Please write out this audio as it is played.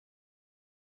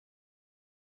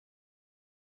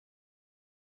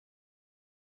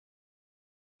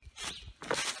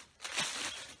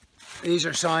These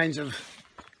are signs of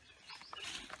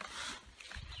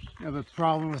a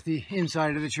problem with the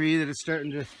inside of the tree, that it's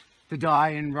starting to die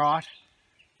and rot.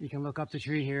 You can look up the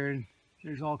tree here and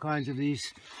there's all kinds of these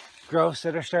growths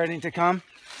that are starting to come.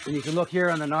 And you can look here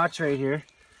on the notch right here,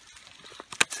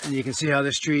 and you can see how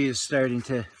this tree is starting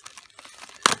to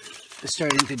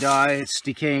die. It's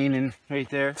decaying, and right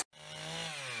there.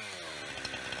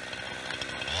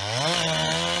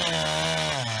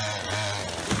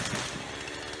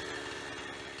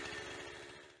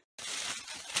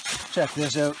 Check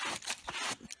this out.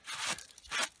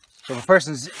 So if a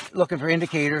person's looking for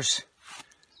indicators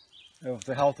of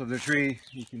the health of the tree,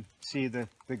 you can see the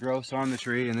growths on the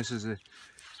tree, and this is an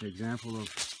example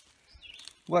of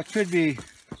what could be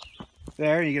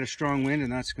there. You get a strong wind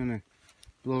and that's going to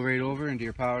blow right over into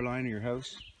your power line or your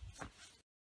house.